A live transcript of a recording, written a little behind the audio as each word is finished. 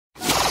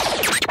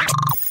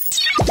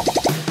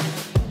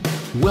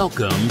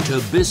Welcome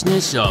to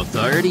Business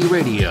Authority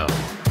Radio,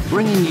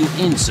 bringing you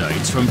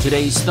insights from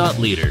today's thought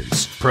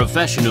leaders,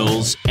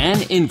 professionals, and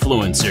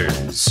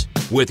influencers.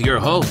 With your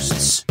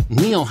hosts,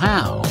 Neil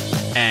Howe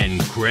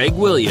and Craig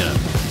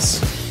Williams.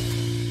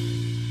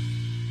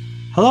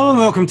 Hello and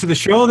welcome to the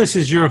show. This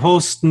is your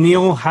host,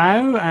 Neil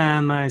Howe,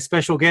 and my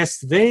special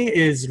guest today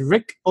is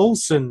Rick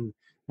Olson.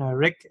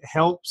 Rick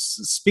helps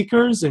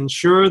speakers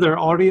ensure their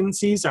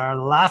audiences are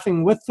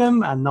laughing with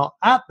them and not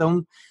at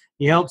them.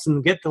 He helps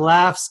them get the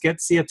laughs,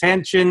 gets the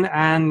attention,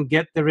 and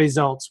get the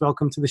results.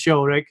 Welcome to the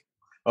show, Rick.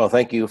 Oh,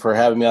 thank you for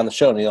having me on the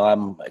show, Neil.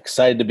 I'm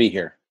excited to be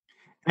here.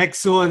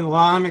 Excellent. Well,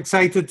 I'm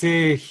excited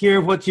to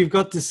hear what you've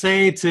got to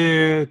say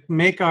to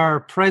make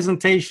our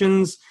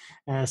presentations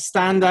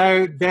stand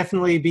out,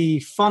 definitely be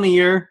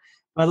funnier.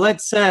 But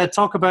let's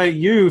talk about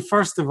you,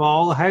 first of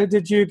all. How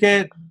did you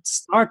get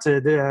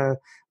started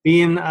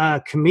being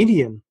a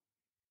comedian?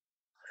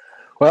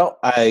 Well,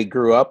 I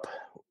grew up.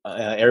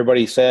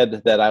 Everybody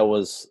said that I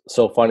was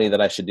so funny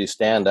that I should do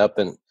stand-up.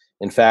 And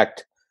in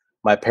fact,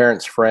 my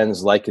parents'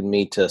 friends likened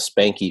me to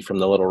Spanky from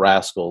the Little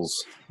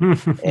Rascals.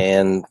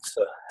 And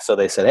so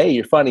they said, hey,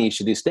 you're funny, you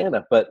should do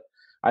stand-up. But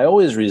I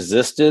always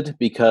resisted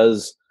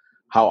because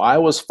how I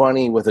was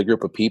funny with a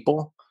group of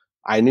people,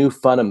 I knew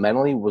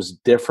fundamentally was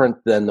different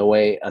than the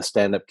way a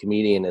stand-up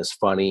comedian is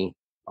funny,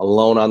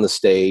 alone on the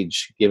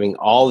stage, giving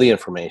all the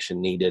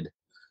information needed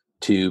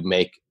to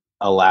make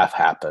a laugh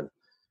happen.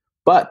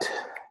 But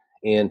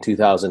in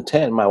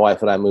 2010, my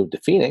wife and I moved to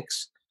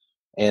Phoenix,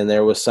 and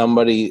there was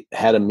somebody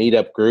had a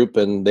meetup group,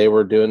 and they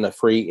were doing a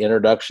free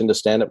introduction to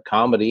stand-up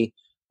comedy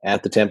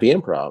at the Tempe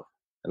Improv.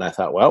 And I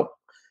thought, well,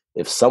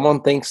 if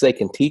someone thinks they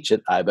can teach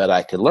it, I bet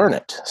I could learn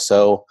it.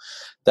 So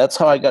that's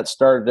how I got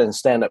started in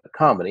stand-up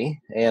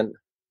comedy. And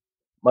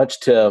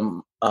much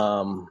to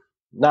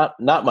not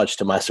much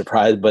to my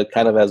surprise, but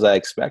kind of as I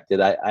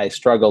expected, I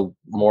struggled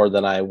more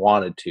than I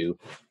wanted to.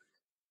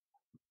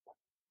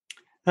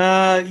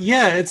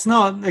 Yeah, it's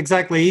not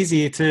exactly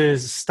easy to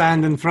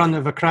stand in front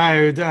of a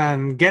crowd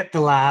and get the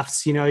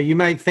laughs. You know, you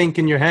might think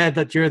in your head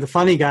that you're the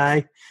funny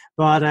guy,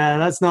 but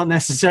that's not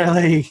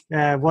necessarily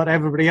what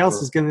everybody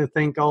else is going to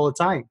think all the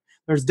time.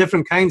 There's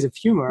different kinds of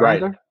humor,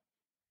 right? Aren't there?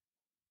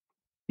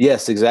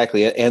 Yes,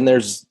 exactly. And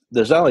there's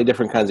not only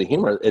different kinds of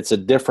humor, it's a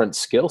different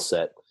skill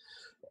set.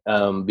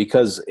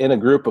 Because in a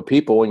group of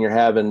people, when you're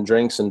having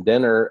drinks and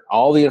dinner,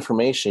 all the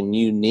information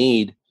you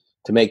need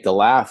to make the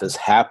laugh is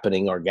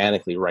happening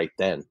organically right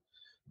then.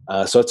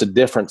 So it's a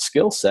different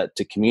skill set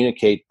to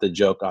communicate the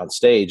joke on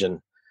stage.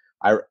 And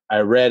I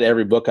read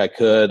every book I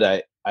could.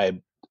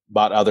 I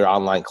bought other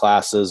online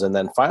classes. And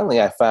then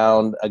finally I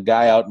found a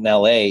guy out in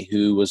LA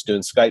who was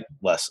doing Skype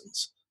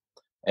lessons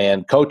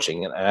and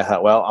coaching. And I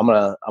thought, well, I'm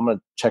going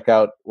to check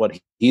out what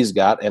he's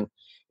got. And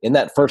in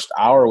that first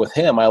hour with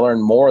him, I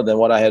learned more than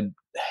what I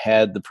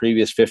had the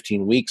previous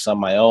 15 weeks on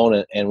my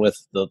own and with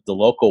the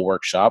local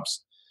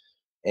workshops.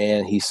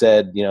 And he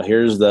said, you know,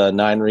 here's the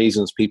 9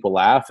 reasons people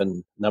laugh.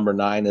 And number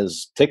 9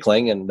 is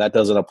tickling. And that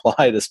doesn't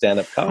apply to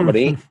stand-up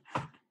comedy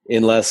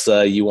unless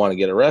you want to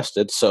get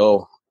arrested.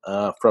 So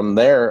from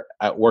there,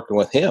 working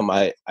with him,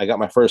 I got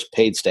my first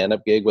paid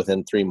stand-up gig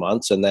within 3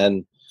 months. And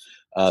then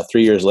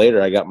 3 years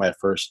later, I got my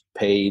first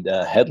paid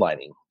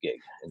headlining gig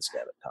in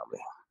stand-up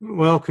comedy.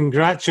 Well,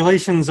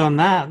 congratulations on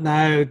that.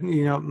 Now,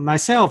 you know,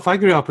 myself, I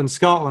grew up in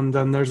Scotland,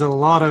 and there's a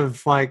lot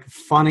of like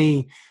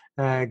funny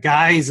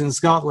guys in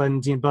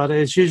Scotland, but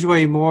it's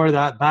usually more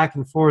that back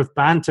and forth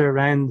banter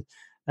around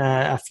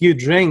a few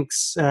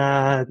drinks,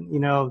 you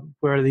know,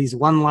 where these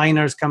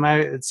one-liners come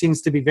out. It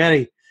seems to be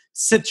very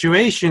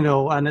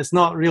situational, and it's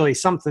not really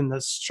something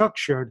that's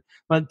structured.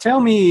 But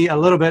tell me a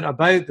little bit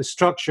about the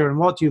structure and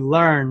what you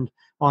learned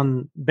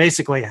on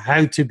basically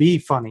how to be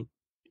funny.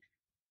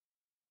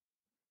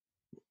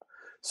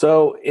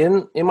 So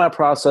in my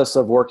process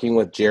of working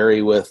with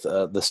Jerry with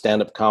the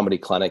stand-up comedy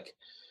clinic,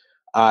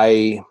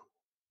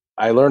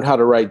 I learned how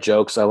to write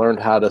jokes. I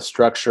learned how to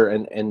structure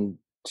and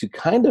to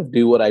kind of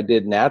do what I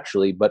did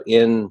naturally, but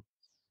in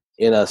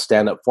a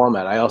stand-up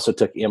format. I also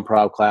took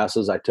improv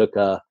classes. I took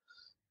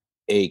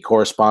a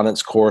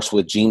correspondence course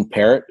with Gene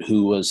Parrott,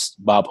 who was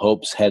Bob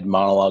Hope's head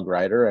monologue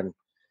writer.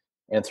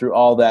 And through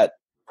all that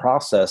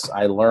process,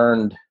 I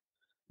learned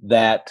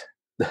that,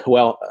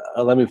 well,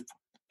 let me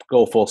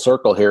go full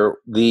circle here.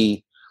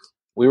 We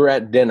were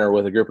at dinner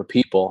with a group of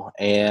people,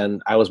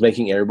 and I was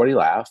making everybody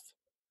laugh,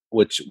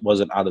 which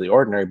wasn't out of the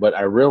ordinary, but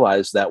I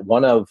realized that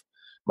one of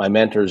my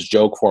mentor's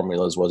joke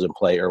formulas was in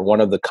play, or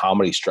one of the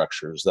comedy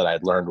structures that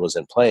I'd learned was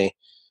in play.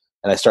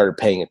 And I started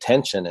paying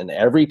attention. And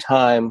every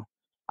time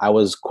I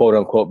was, quote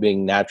unquote,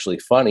 being naturally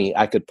funny,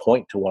 I could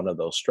point to one of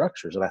those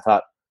structures. And I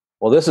thought,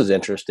 well, this is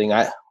interesting.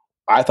 I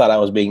thought I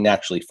was being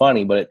naturally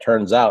funny, but it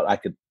turns out I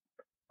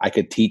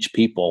could teach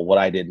people what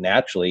I did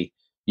naturally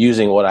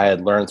using what I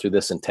had learned through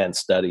this intense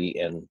study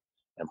and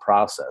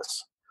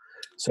process.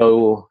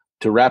 So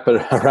to wrap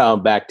it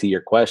around back to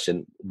your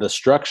question, the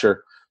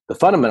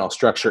fundamental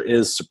structure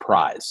is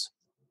surprise.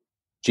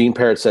 Gene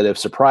Parrott said, if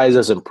surprise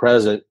isn't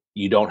present,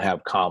 you don't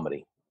have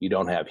comedy. You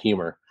don't have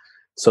humor.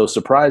 So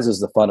surprise is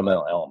the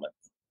fundamental element.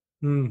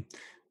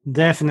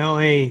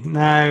 Definitely.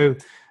 Now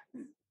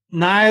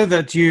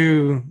that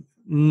you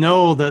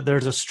know that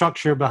there's a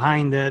structure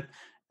behind it,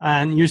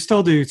 and you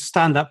still do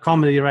stand-up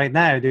comedy right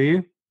now, do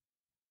you?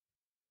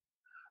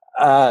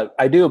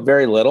 I do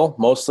very little.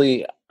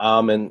 Mostly,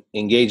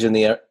 engaged in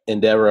the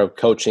endeavor of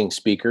coaching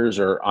speakers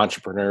or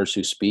entrepreneurs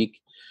who speak,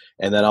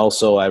 and then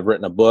also I've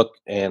written a book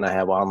and I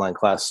have online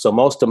classes. So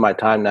most of my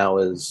time now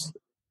is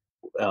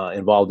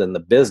involved in the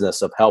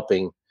business of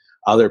helping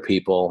other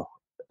people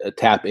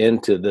tap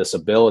into this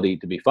ability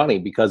to be funny,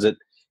 because it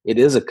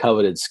is a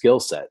coveted skill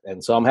set,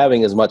 and so I'm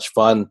having as much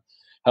fun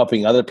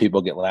helping other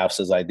people get laughs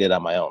as I did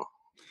on my own.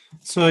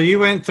 So you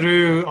went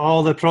through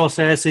all the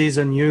processes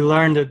and you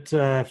learned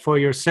it for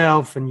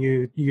yourself, and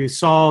you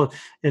saw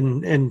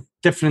in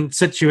different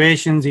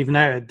situations, even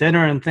out at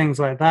dinner and things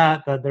like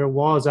that, that there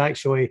was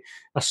actually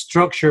a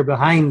structure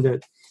behind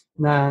it.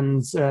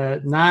 And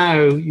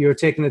now you're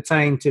taking the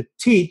time to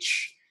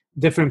teach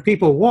different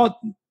people. What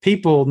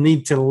people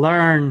need to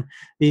learn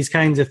these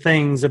kinds of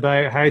things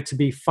about how to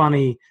be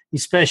funny,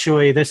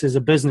 especially this is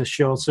a business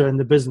show, so in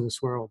the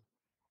business world.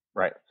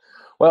 Right.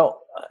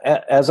 Well,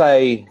 as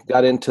I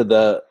got into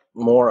the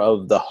more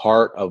of the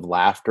heart of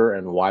laughter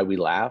and why we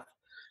laugh,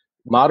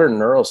 modern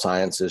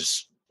neuroscience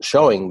is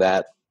showing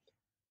that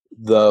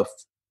the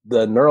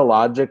the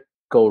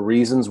neurological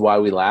reasons why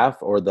we laugh,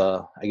 or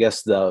the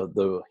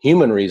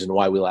human reason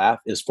why we laugh,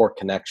 is for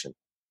connection.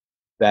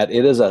 That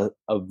it is a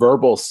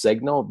verbal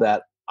signal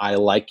that I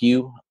like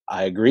you,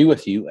 I agree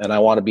with you, and I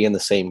want to be in the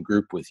same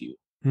group with you.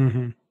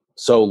 Mm-hmm.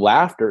 So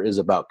laughter is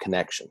about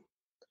connection.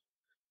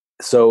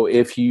 So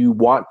if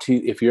you're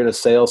in a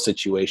sales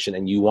situation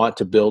and you want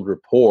to build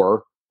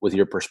rapport with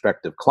your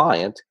prospective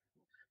client,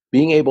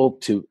 being able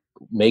to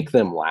make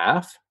them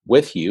laugh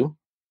with you,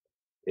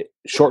 it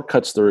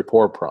shortcuts the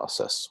rapport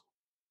process.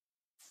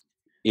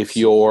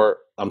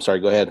 I'm sorry,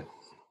 go ahead.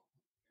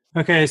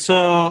 Okay,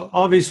 so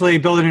obviously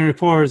building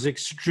rapport is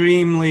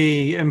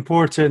extremely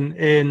important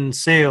in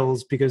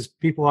sales because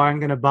people aren't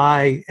going to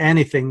buy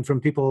anything from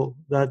people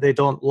that they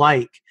don't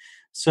like.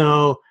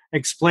 So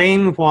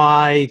explain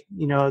why,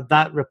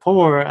 that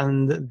rapport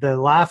and the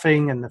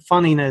laughing and the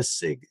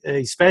funniness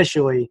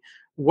especially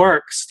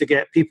works to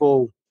get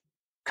people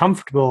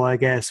comfortable, I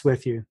guess,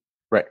 with you.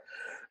 Right.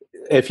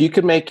 If you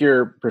could make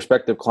your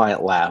prospective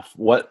client laugh,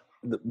 what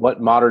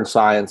modern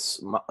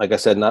science, like I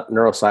said,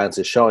 neuroscience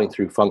is showing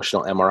through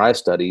functional MRI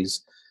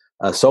studies.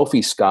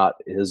 Sophie Scott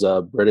is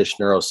a British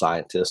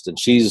neuroscientist, and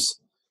she's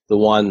the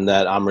one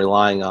that I'm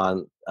relying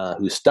on,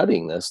 who's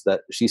studying this.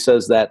 That she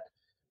says that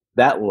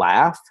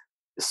laugh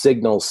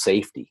signals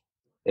safety.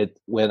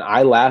 When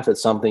I laugh at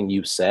something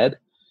you said,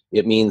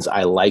 it means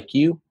I like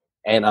you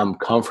and I'm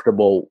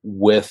comfortable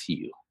with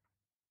you.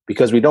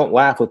 Because we don't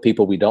laugh with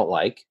people we don't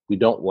like. We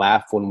don't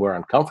laugh when we're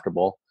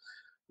uncomfortable.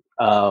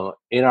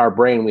 In our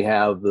brain, we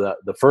have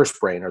the first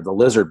brain, or the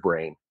lizard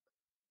brain,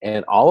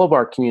 and all of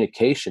our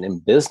communication in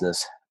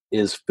business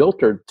is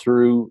filtered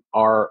through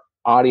our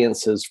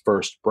audience's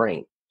first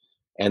brain.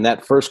 And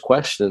that first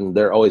question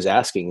they're always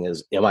asking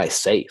is, am I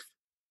safe?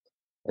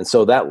 And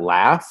so that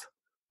laugh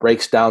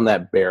breaks down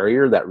that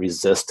barrier, that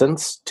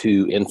resistance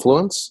to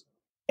influence,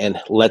 and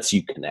lets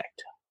you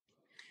connect.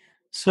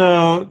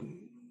 So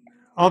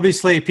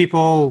obviously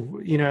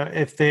people,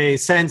 if they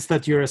sense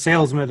that you're a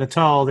salesman at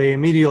all, they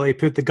immediately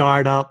put the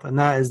guard up, and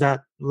that is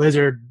that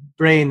lizard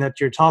brain that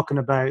you're talking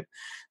about.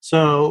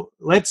 So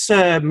let's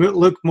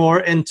look more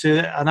into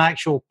an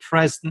actual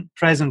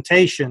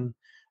presentation.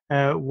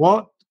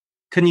 What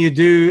can you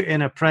do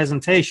in a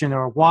presentation,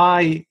 or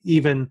why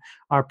even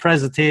are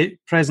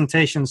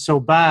presentations so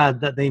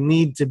bad that they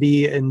need to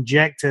be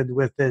injected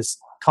with this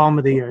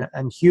comedy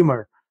and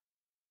humor?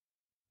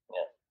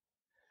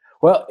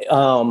 Well,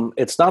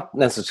 it's not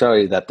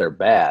necessarily that they're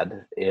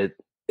bad.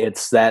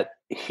 It's that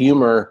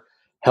humor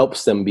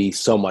helps them be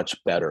so much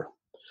better.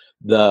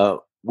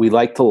 We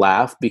like to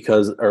laugh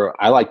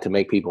or I like to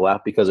make people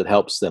laugh because it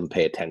helps them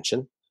pay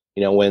attention.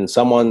 When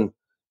someone's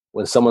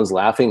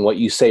laughing, what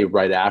you say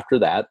right after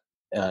that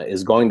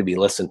is going to be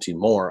listened to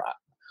more.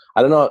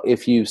 I don't know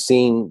if you've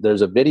seen.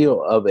 There's a video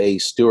of a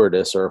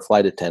stewardess or a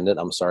flight attendant.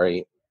 I'm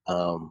sorry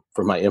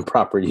for my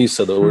improper use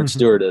of the word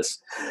stewardess,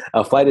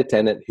 a flight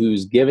attendant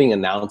who's giving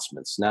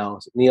announcements. Now,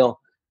 Neil,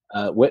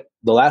 the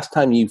last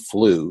time you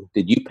flew,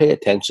 did you pay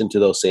attention to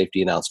those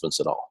safety announcements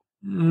at all?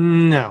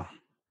 No.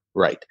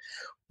 Right.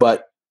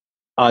 But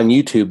on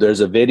YouTube, there's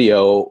a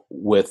video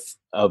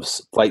of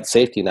flight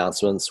safety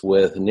announcements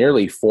with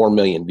nearly 4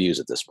 million views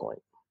at this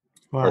point.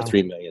 Wow. Or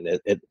 3 million.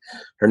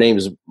 Her name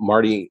is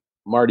Marty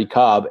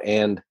Cobb.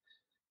 And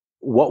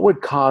what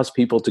would cause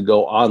people to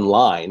go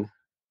online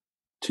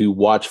to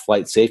watch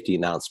flight safety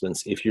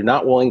announcements if you're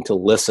not willing to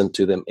listen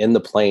to them in the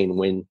plane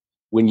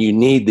when you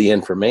need the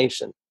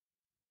information?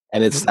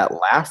 And it's that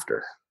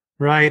laughter.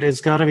 Right. It's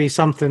got to be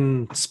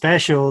something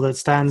special that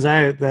stands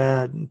out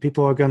that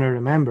people are going to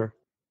remember.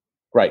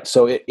 Right.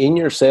 So in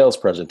your sales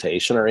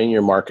presentation or in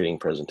your marketing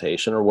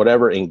presentation or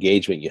whatever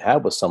engagement you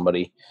have with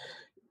somebody,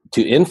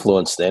 to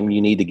influence them,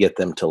 you need to get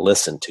them to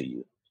listen to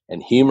you.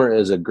 And humor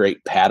is a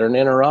great pattern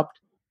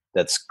interrupt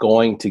that's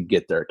going to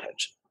get their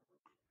attention.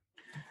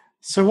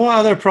 So what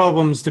other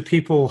problems do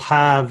people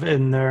have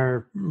in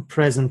their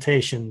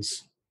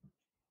presentations?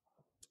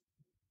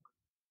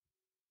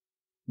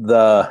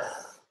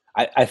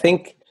 I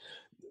think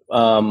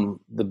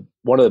the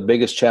one of the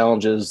biggest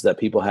challenges that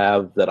people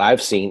have that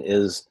I've seen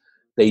is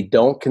they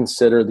don't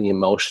consider the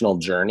emotional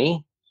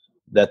journey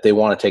that they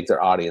want to take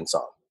their audience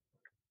on.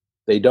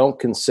 They don't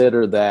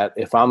consider that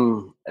if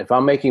I'm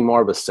making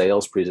more of a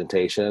sales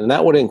presentation, and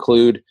that would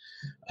include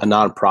a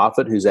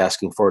nonprofit who's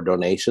asking for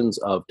donations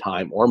of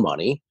time or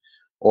money,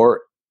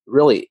 or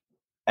really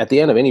at the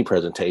end of any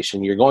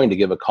presentation, you're going to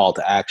give a call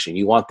to action.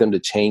 You want them to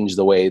change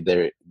the way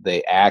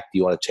they act.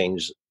 You want to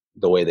change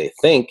the way they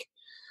think.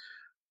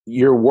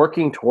 You're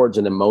working towards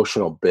an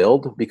emotional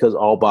build because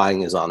all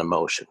buying is on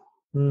emotion.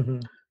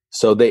 Mm-hmm.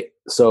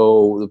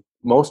 So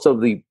most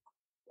of the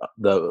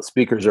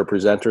speakers or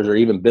presenters or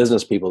even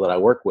business people that I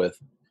work with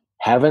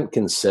haven't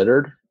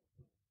considered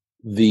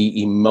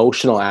the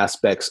emotional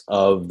aspects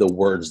of the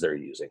words they're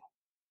using.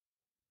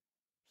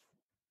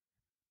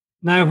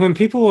 Now, when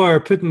people are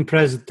putting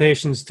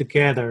presentations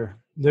together,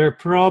 they're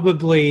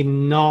probably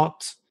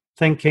not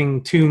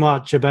thinking too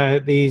much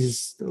about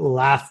these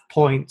laugh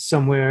points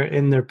somewhere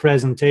in their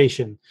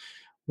presentation.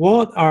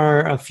 What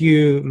are a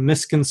few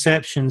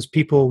misconceptions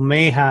people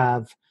may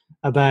have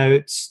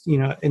about,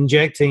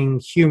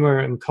 injecting humor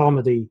and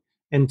comedy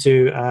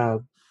into a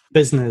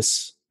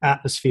business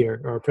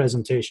atmosphere or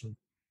presentation?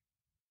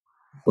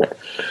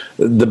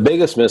 The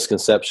biggest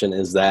misconception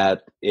is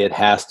that it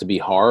has to be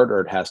hard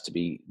or it has to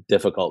be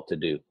difficult to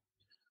do.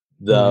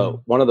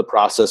 One of the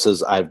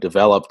processes I've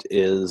developed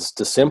is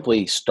to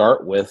simply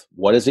start with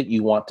what is it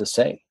you want to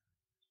say?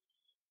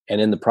 And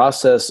in the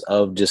process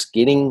of just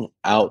getting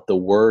out the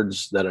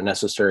words that are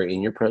necessary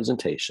in your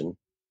presentation,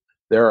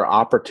 there are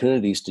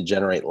opportunities to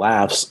generate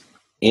laughs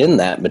in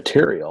that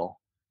material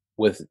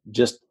with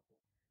just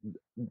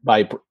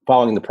by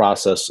following the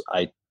process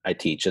I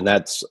teach, and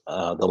that's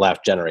the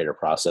laugh generator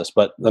process.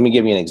 But let me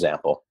give you an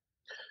example.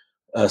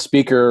 A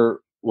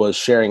speaker was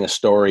sharing a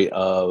story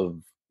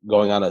of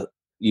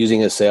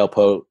using a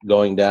sailboat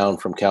going down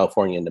from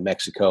California into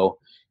Mexico,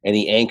 and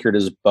he anchored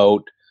his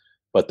boat,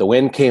 but the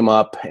wind came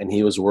up and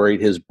he was worried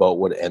his boat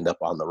would end up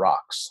on the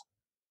rocks.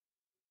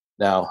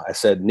 Now, I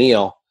said,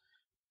 Neil,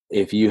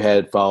 if you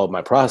had followed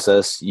my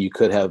process, you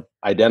could have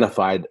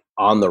identified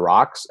on the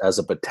rocks as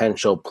a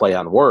potential play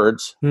on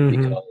words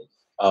because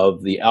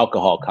of the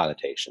alcohol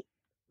connotation,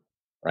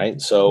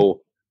 right?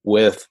 So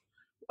with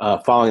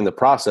following the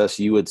process,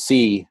 you would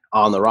see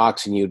on the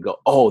rocks and you'd go,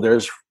 oh,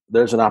 there's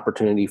an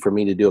opportunity for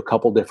me to do a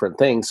couple different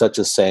things, such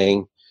as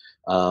saying,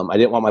 I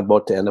didn't want my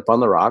boat to end up on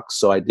the rocks,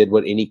 so I did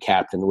what any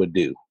captain would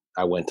do.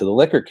 I went to the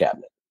liquor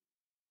cabinet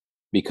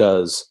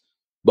because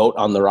boat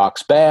on the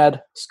rocks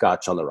bad,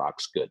 scotch on the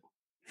rocks good.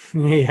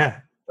 Yeah.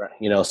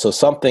 Right. So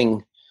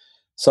something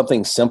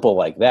simple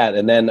like that.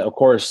 And then of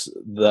course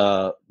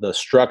the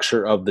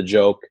structure of the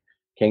joke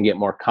can get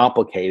more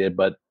complicated,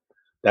 but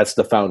that's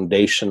the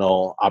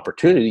foundational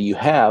opportunity you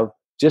have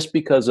just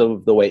because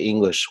of the way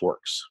English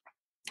works.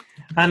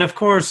 And of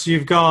course,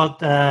 you've got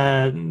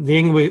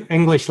the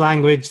English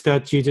language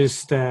that you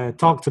just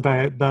talked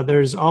about, but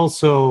there's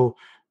also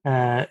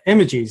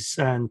images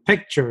and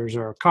pictures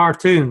or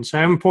cartoons.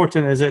 How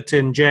important is it to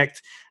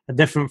inject a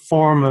different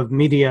form of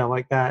media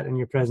like that in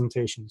your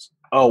presentations?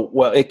 Oh,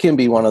 well, it can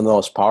be one of the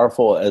most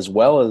powerful as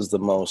well as the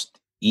most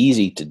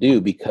easy to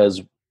do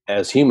because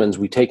as humans,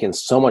 we take in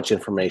so much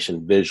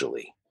information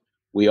visually.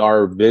 We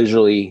are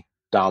visually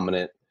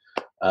dominant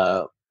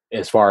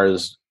as far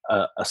as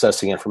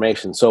assessing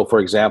information. So, for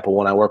example,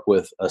 when I work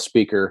with a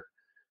speaker,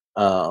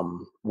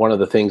 one of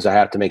the things I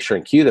have to make sure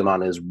and cue them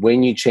on is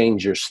when you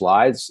change your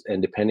slides,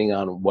 and depending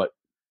on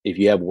if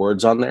you have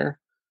words on there,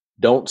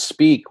 don't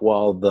speak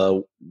while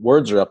the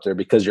words are up there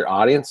because your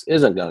audience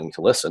isn't going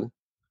to listen.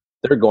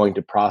 They're going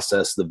to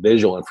process the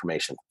visual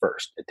information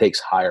first. It takes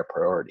higher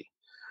priority.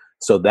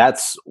 So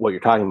that's what you're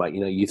talking about.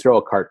 You throw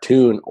a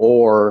cartoon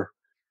or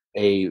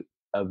a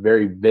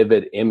very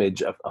vivid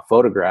image of a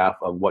photograph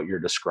of what you're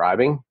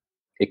describing.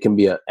 It can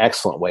be an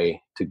excellent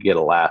way to get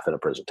a laugh in a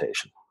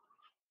presentation.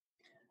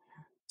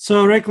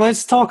 So, Rick,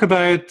 let's talk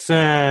about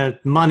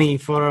money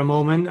for a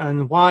moment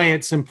and why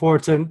it's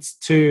important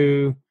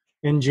to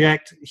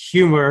inject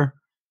humor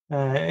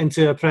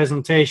into a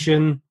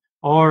presentation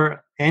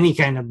or any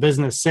kind of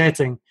business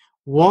setting.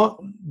 What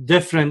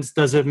difference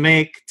does it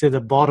make to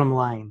the bottom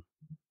line?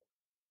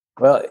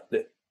 Well,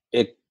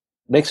 it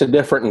makes a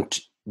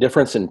difference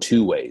in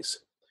two ways.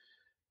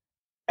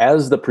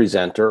 As the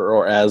presenter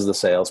or as the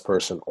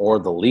salesperson or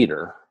the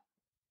leader,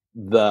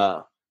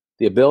 the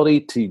ability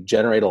to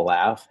generate a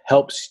laugh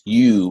helps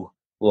you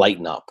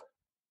lighten up.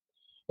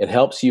 It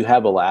helps you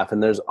have a laugh,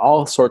 and there's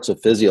all sorts of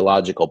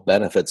physiological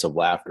benefits of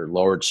laughter: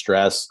 lowered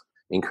stress,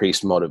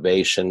 increased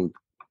motivation,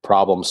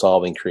 problem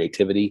solving,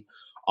 creativity.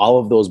 All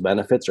of those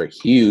benefits are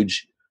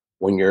huge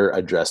when you're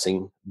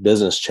addressing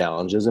business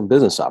challenges and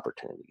business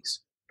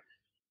opportunities.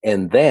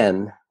 And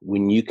then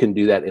when you can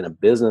do that in a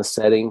business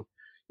setting,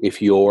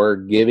 if you're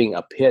giving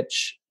a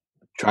pitch,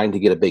 trying to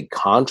get a big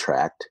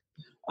contract,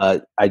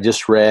 I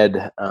just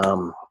read,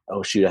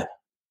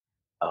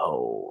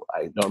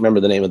 I don't remember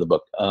the name of the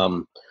book.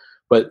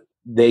 But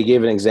they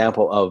gave an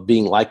example of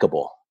being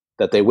likable,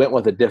 that they went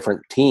with a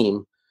different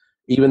team,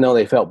 even though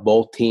they felt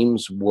both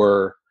teams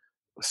were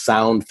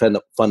sound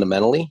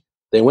fundamentally.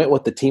 They went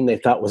with the team they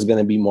thought was going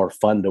to be more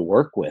fun to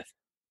work with.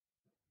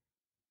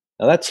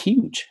 Now that's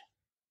huge.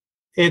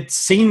 It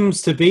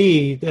seems to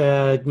be,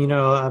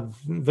 I've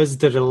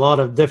visited a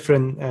lot of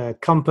different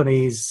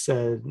companies,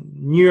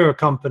 newer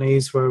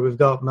companies where we've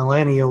got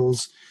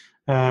millennials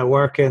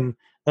working.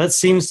 That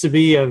seems to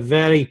be a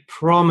very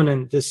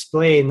prominent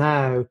display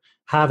now,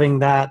 having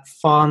that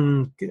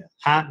fun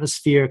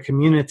atmosphere,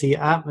 community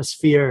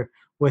atmosphere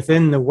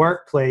within the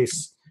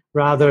workplace,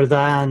 rather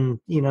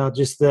than,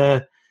 just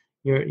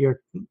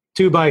your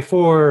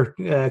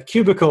 2x4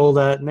 cubicle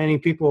that many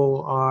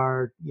people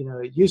are,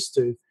 used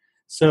to.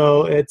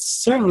 So it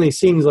certainly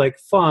seems like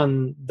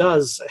fun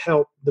does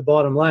help the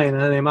bottom line,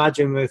 and I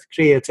imagine with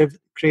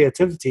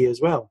creativity as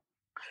well.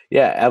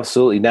 Yeah,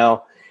 absolutely.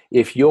 Now,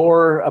 if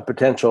you're a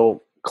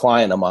potential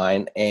client of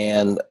mine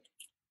and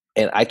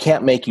I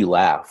can't make you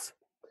laugh,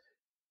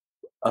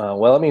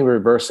 well, let me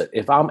reverse it.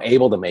 If I'm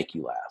able to make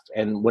you laugh,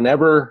 and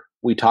whenever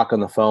we talk on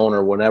the phone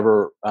or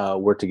whenever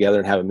we're together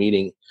and have a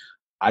meeting,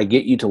 I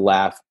get you to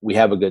laugh, we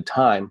have a good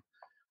time,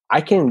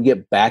 I can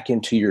get back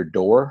into your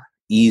door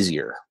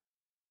easier.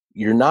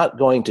 You're not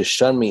going to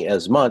shun me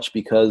as much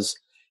because,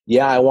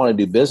 yeah, I want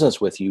to do business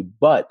with you,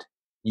 but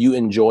you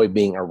enjoy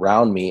being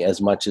around me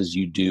as much as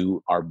you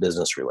do our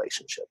business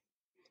relationship.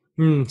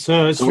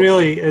 So it's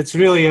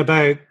really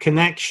about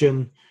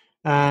connection,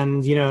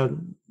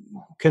 and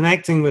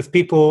connecting with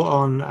people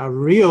on a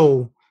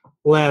real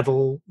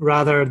level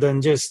rather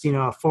than just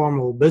a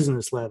formal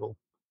business level.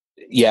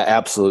 Yeah,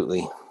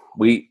 absolutely.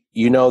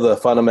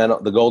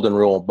 The golden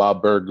rule,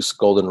 Bob Berg's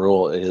golden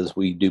rule is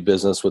we do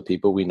business with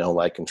people we know,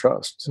 like, and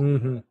trust.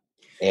 Mm-hmm.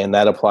 And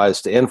that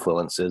applies to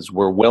influences.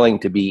 We're willing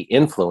to be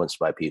influenced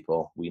by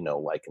people we know,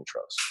 like, and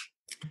trust.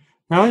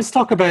 Now let's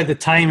talk about the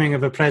timing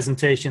of a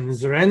presentation.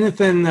 Is there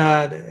anything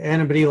that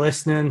anybody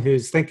listening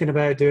who's thinking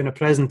about doing a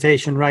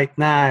presentation right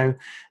now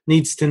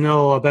needs to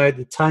know about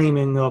the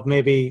timing of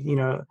maybe,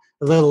 a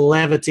little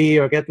levity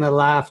or getting a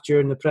laugh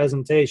during the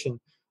presentation?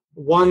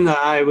 One that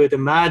I would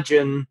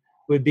imagine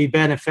would be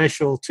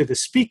beneficial to the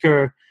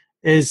speaker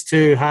is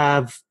to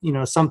have,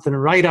 something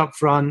right up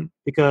front,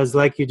 because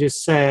like you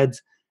just said,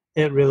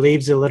 it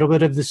relieves a little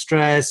bit of the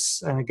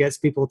stress and it gets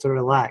people to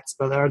relax.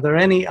 But are there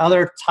any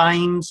other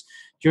times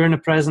during a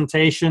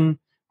presentation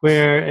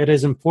where it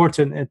is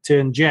important to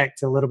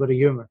inject a little bit of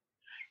humor?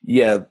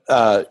 Yeah.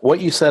 What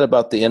you said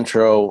about the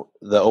intro,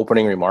 the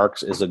opening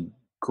remarks, is a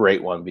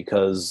great one,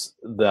 because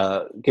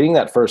getting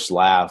that first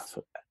laugh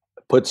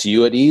puts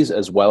you at ease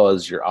as well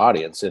as your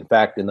audience. In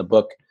fact, in the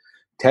book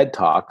TED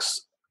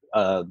Talks,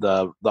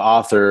 the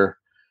author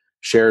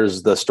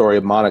shares the story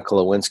of Monica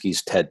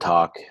Lewinsky's TED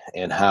Talk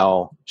and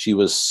how she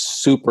was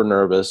super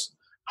nervous,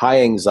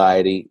 high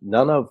anxiety.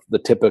 None of the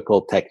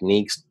typical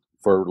techniques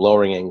for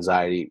lowering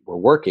anxiety were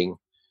working,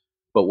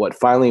 but what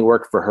finally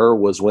worked for her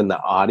was when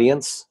the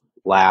audience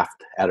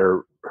laughed at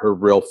her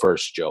real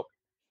first joke.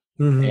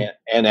 Mm-hmm.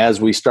 And as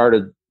we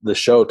started the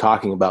show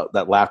talking about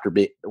that, laughter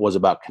was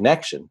about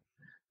connection.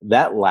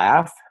 That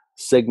laugh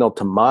signaled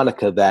to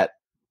Monica that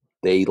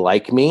they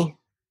like me,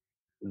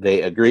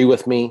 they agree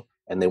with me,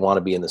 and they want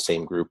to be in the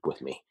same group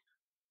with me.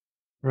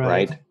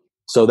 Right?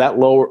 So that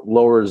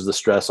lowers the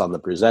stress on the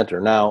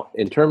presenter. Now,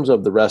 in terms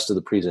of the rest of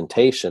the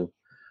presentation,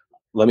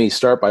 let me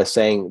start by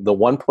saying the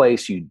one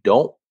place you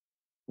don't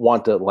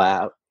want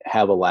to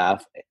have a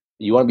laugh,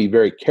 you want to be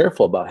very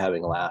careful about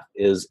having a laugh,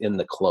 is in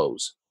the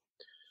close.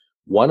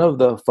 One of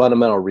the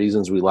fundamental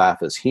reasons we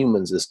laugh as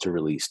humans is to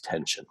release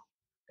tension.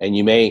 And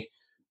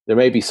there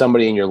may be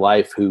somebody in your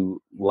life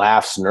who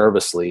laughs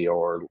nervously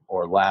or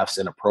laughs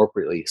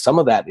inappropriately. Some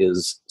of that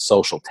is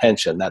social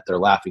tension that they're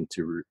laughing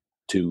to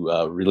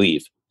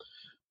relieve.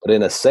 But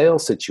in a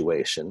sales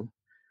situation,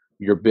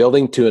 you're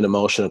building to an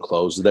emotional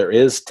close. There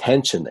is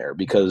tension there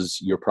because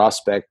your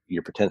prospect,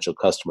 your potential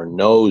customer,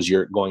 knows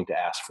you're going to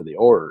ask for the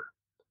order.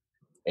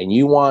 And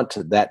you want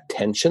that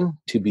tension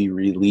to be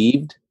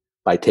relieved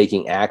by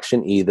taking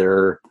action,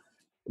 either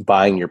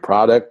buying your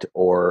product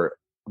or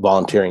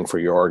volunteering for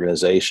your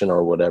organization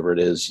or whatever it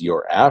is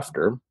you're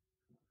after.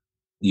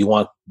 You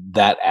want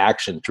that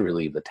action to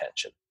relieve the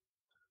tension.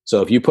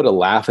 So if you put a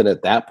laugh in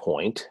at that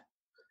point,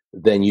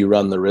 then you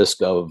run the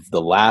risk of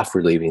the laugh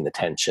relieving the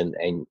tension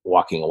and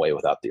walking away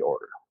without the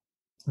order.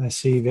 I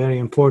see. Very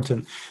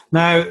important.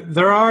 Now,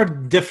 there are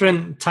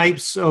different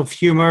types of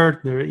humor.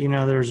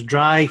 There's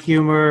dry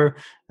humor.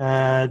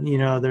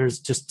 There's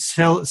just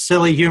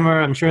silly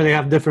humor. I'm sure they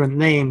have different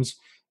names,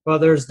 but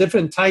there's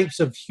different types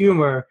of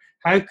humor.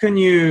 How can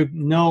you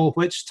know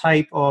which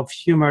type of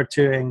humor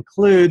to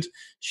include?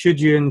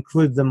 Should you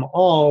include them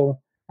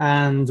all?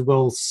 And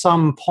will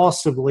some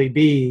possibly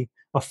be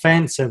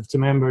offensive to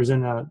members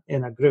in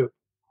a group?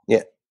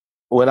 Yeah.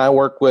 When I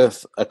work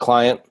with a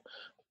client,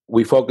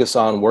 we focus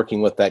on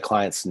working with that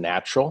client's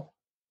natural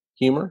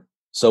humor.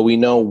 So we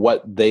know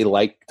what they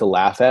like to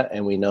laugh at,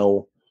 and we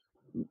know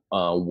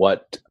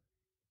what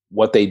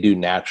what they do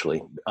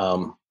naturally.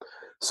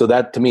 So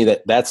that, to me,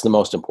 that's the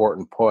most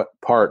important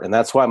part. And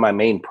that's why my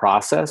main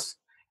process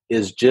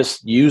is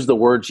just use the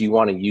words you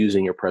want to use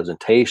in your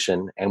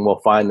presentation, and we'll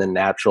find the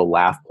natural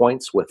laugh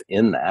points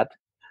within that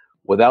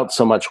without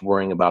so much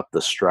worrying about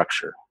the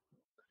structure.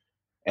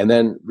 And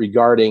then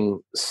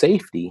regarding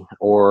safety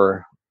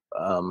or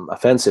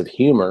offensive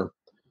humor,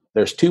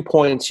 there's 2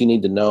 points you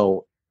need to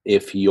know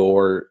if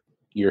your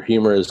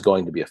humor is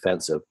going to be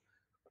offensive.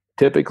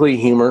 Typically,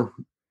 humor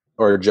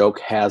or a joke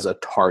has a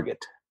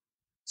target.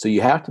 So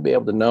you have to be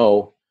able to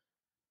know,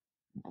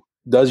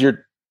 does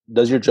your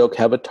joke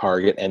have a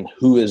target, and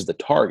who is the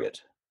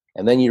target?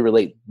 And then you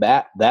relate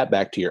that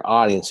back to your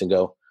audience and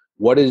go,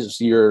 what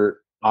is your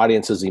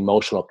audience's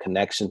emotional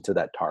connection to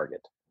that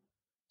target?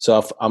 So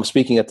if I'm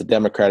speaking at the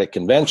Democratic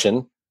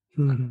convention,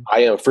 I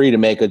am free to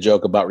make a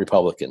joke about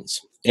Republicans,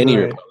 any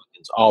Right.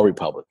 Republicans, all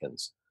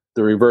Republicans.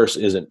 The reverse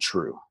isn't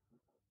true,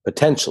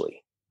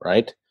 potentially,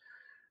 right?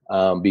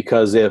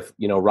 Because if,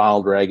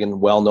 Ronald Reagan,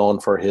 well known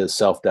for his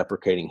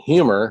self-deprecating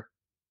humor,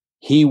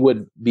 he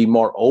would be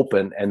more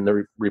open, and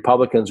the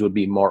Republicans would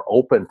be more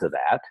open to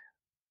that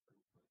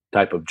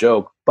type of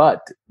joke.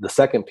 But the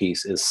second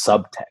piece is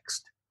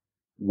subtext.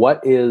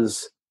 What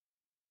is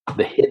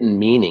the hidden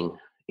meaning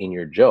in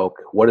your joke?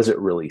 What is it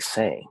really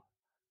saying?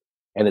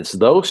 And it's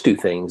those two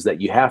things that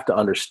you have to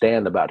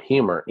understand about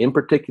humor, in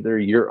particular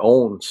your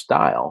own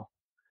style,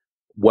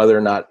 whether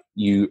or not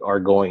you are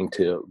going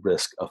to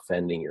risk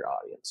offending your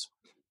audience.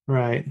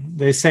 Right.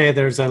 They say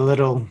there's a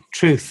little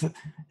truth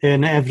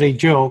in every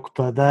joke,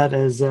 but that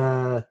is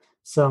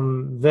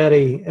some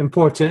very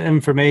important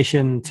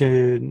information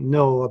to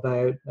know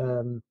about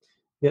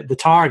the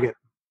target.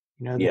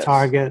 The Yes.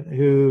 target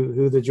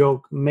who the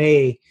joke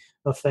may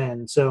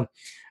offend. So,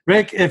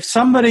 Rick, if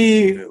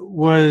somebody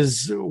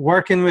was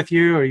working with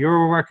you or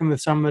you're working with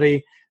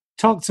somebody,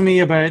 talk to me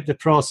about the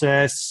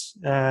process.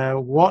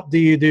 What do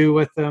you do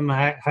with them?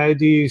 How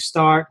do you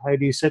start? How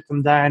do you sit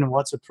them down? And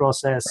what's the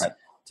process Right.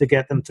 to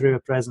get them through a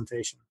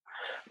presentation?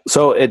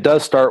 So it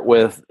does start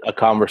with a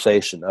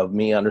conversation of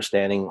me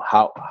understanding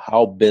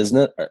how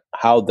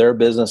their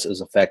business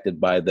is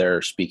affected by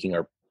their speaking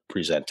or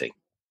presenting.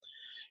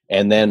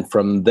 And then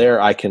from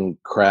there, I can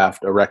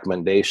craft a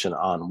recommendation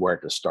on where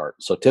to start.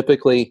 So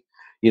typically,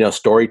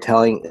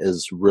 storytelling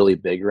is really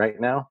big right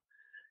now,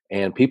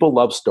 and people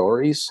love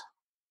stories,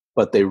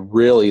 but they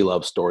really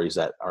love stories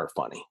that are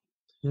funny.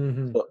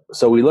 Mm-hmm.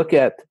 So we look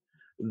at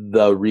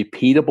the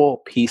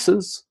repeatable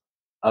pieces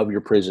of your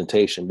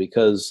presentation,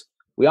 because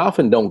we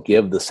often don't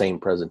give the same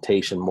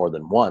presentation more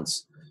than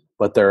once,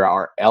 but there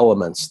are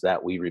elements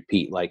that we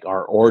repeat, like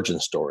our origin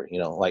story.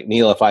 Like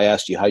Neil, if I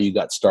asked you how you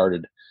got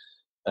started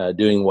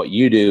doing what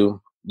you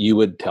do, you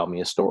would tell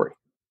me a story.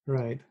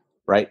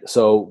 Right.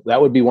 So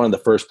that would be one of the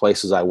first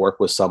places I work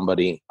with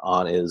somebody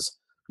on is,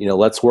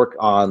 let's work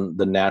on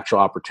the natural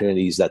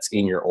opportunities that's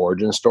in your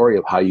origin story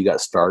of how you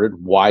got started,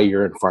 why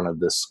you're in front of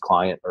this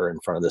client or in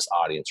front of this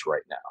audience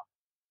right now.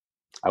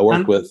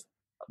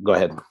 Go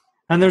ahead.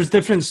 And there's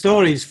different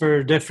stories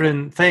for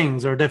different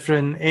things or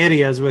different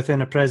areas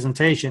within a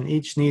presentation.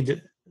 Each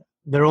need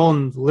their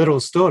own little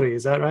story.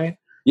 Is that right?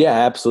 Yeah,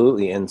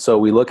 absolutely. And so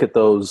we look at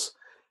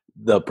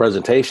the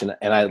presentation,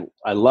 and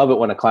I love it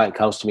when a client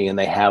comes to me and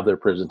they have their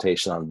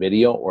presentation on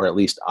video or at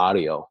least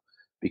audio,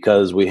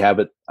 because I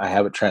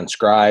have it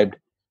transcribed,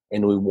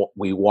 and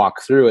we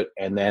walk through it,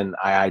 and then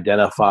I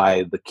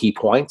identify the key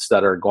points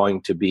that are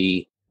going to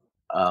be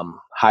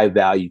high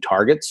value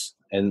targets,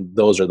 and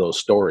those are those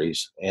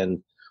stories.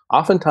 And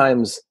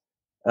oftentimes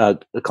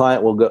the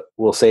client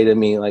will say to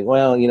me like,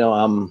 well,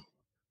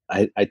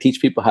 I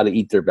teach people how to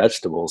eat their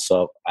vegetables,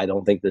 so I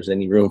don't think there's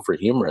any room for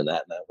humor in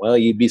that. Well,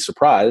 you'd be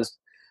surprised.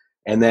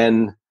 And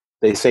then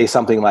they say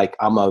something like,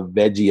 I'm a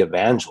veggie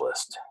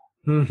evangelist.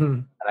 Mm-hmm.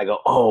 And I go,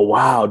 oh,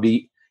 wow.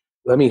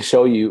 Let me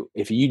show you.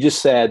 If you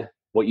just said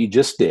what you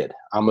just did,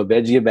 I'm a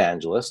veggie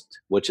evangelist,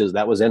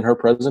 that was in her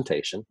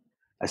presentation.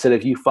 I said,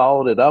 if you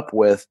followed it up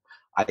with,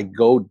 I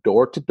go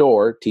door to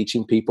door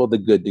teaching people the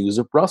good news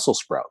of Brussels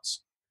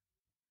sprouts,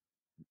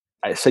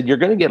 I said, you're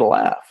going to get a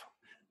laugh.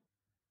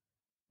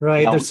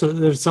 Right.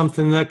 There's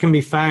something that can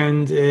be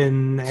found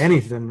in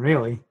anything,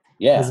 really.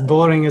 Yeah. As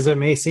boring as it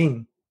may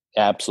seem.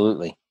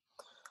 Absolutely.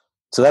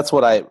 So that's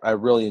what I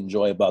really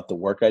enjoy about the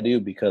work I do,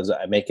 because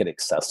I make it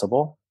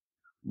accessible,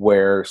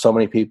 where so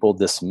many people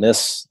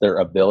dismiss their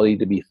ability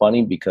to be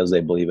funny because they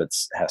believe it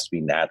has to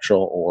be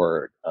natural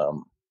or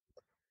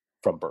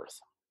from birth.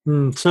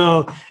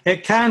 So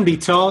it can be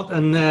taught,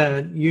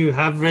 and you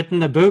have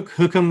written a book,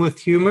 Hook 'em with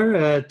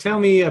Humor. Tell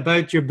me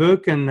about your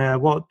book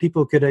and what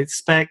people could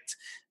expect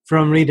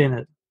from reading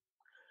it.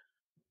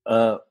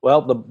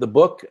 Well, the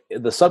book,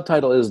 the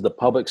subtitle is The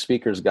Public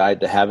Speaker's Guide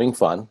to Having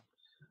Fun.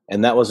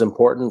 And that was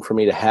important for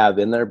me to have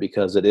in there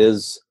because it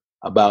is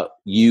about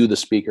you, the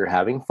speaker,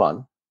 having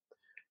fun.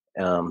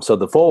 So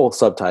the full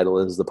subtitle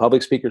is The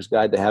Public Speaker's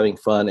Guide to Having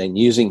Fun and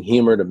Using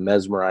Humor to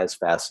Mesmerize,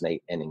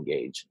 Fascinate, and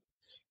Engage.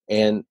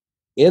 And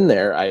in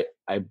there, I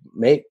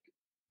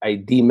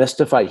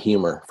demystify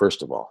humor,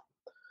 first of all,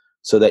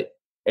 so that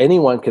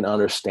anyone can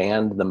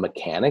understand the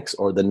mechanics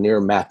or the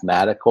near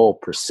mathematical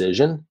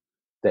precision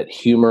that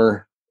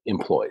humor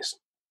employs.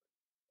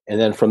 And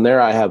then from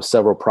there, I have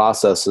several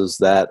processes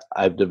that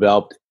I've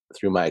developed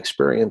through my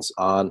experience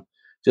on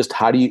just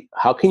how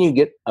can you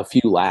get a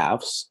few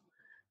laughs,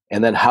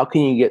 and then how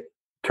can you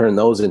turn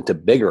those into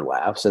bigger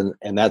laughs,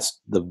 and that's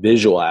the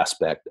visual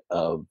aspect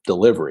of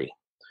delivery.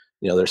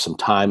 There's some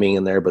timing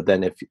in there, but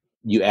then if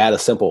you add a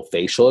simple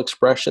facial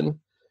expression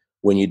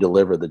when you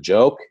deliver the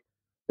joke,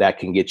 that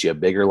can get you a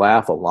bigger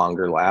laugh, a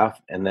longer laugh,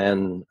 and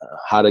then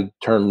how to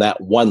turn that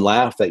one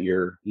laugh that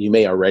you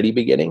may already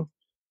be getting,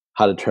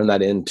 how to turn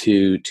that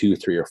into 2,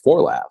 3, or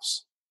 4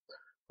 laughs.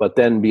 But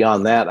then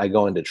beyond that, I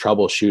go into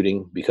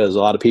troubleshooting, because a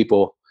lot of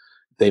people,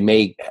 they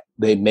may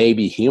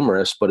be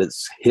humorous, but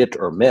it's hit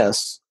or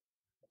miss.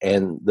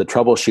 And the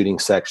troubleshooting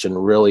section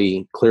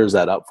really clears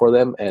that up for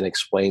them and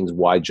explains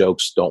why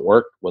jokes don't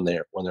work when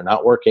they're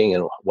not working,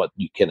 and what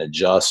you can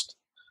adjust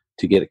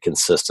to get a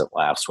consistent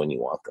laughs when you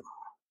want them.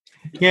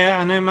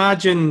 Yeah, and I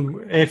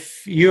imagine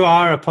if you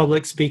are a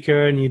public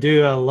speaker and you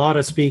do a lot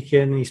of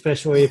speaking,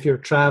 especially if you're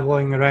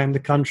traveling around the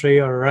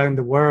country or around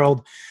the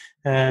world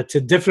to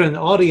different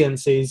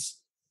audiences,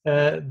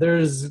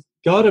 there's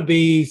got to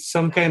be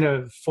some kind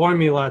of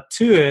formula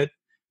to it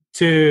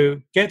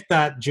to get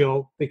that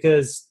joke,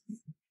 because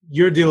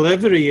your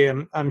delivery,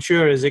 I'm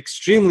sure, is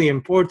extremely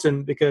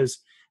important, because,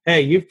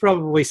 hey, you've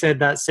probably said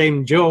that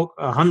same joke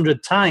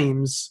 100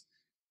 times.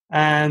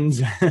 And,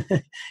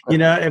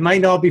 it might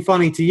not be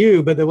funny to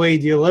you, but the way you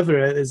deliver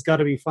it has got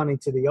to be funny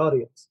to the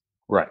audience.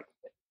 Right.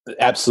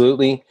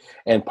 Absolutely.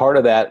 And part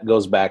of that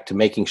goes back to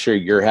making sure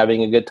you're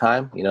having a good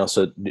time,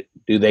 so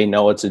do they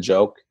know it's a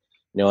joke?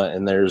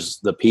 And there's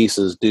the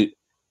pieces, do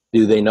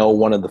they know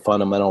one of the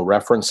fundamental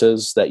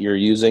references that you're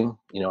using?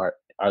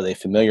 Are they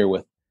familiar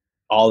with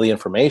all the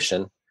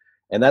information?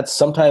 And that's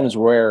sometimes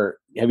where,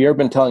 have you ever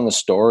been telling a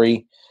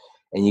story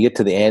and you get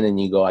to the end and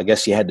you go, I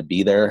guess you had to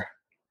be there?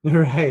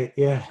 Right.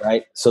 Yeah.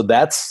 Right. So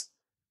that's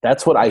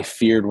what I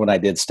feared when I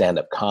did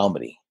stand-up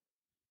comedy,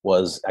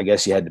 was I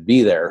guess you had to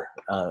be there.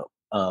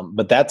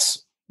 But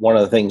that's one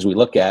of the things we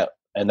look at.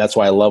 And that's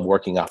why I love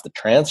working off the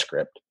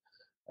transcript,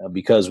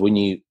 because when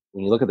you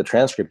look at the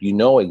transcript, you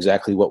know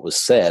exactly what was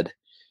said.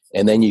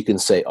 And then you can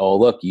say, oh,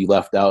 look, you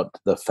left out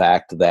the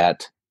fact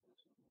that,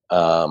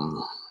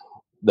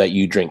 that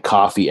you drink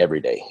coffee every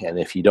day. And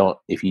if the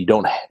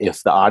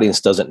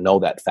audience doesn't know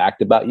that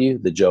fact about you,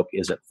 the joke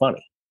isn't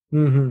funny.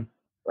 Mm-hmm.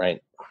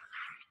 Right.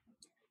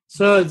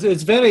 So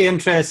it's very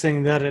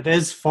interesting that it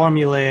is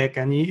formulaic,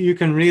 and you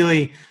can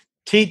really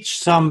teach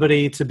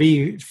somebody to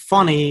be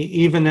funny,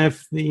 even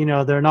if,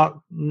 they're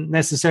not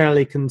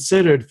necessarily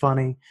considered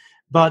funny,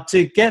 but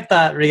to get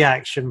that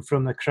reaction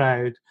from the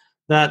crowd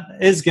that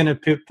is going to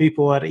put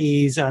people at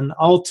ease, and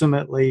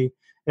ultimately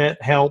it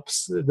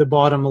helps the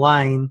bottom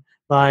line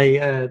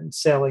by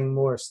selling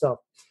more stuff.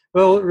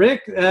 Well,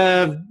 Rick,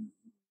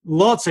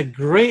 lots of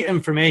great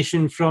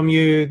information from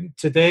you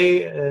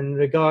today in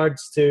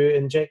regards to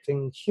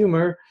injecting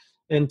humor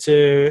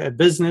into a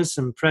business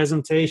and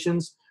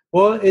presentations.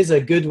 What is a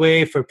good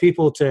way for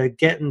people to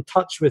get in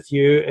touch with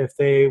you if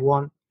they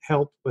want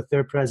help with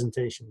their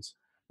presentations?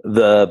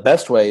 The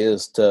best way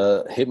is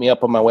to hit me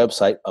up on my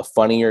website,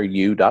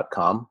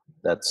 afunnierYou.com.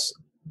 That's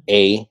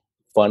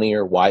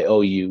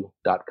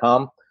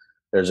afunnierYOU.com.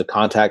 There's a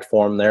contact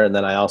form there. And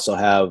then I also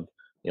have,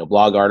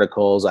 blog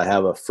articles. I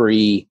have a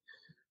free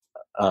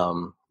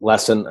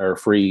lesson or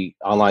free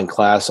online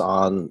class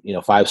on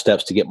 5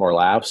 steps to get more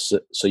laughs,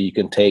 so you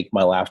can take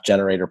my laugh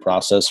generator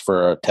process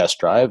for a test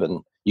drive,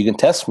 and you can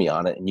test me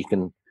on it, and you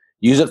can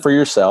use it for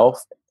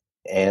yourself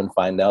and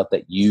find out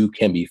that you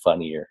can be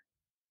funnier.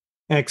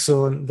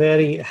 Excellent.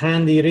 Very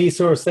handy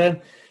resource then.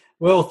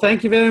 Well,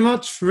 thank you very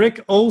much,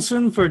 Rick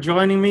Olson, for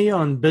joining me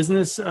on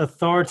Business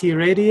Authority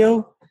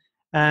Radio.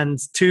 And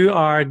to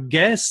our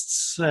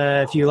guests,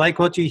 if you like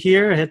what you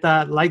hear, hit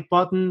that like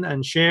button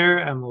and share,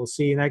 and we'll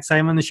see you next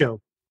time on the show.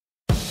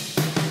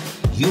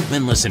 You've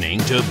been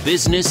listening to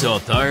Business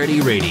Authority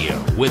Radio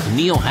with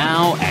Neil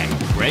Howe and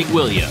Greg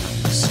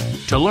Williams.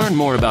 To learn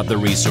more about the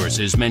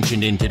resources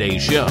mentioned in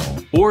today's show,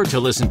 or to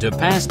listen to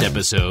past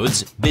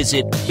episodes,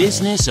 visit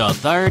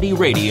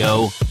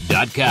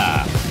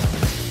businessauthorityradio.com.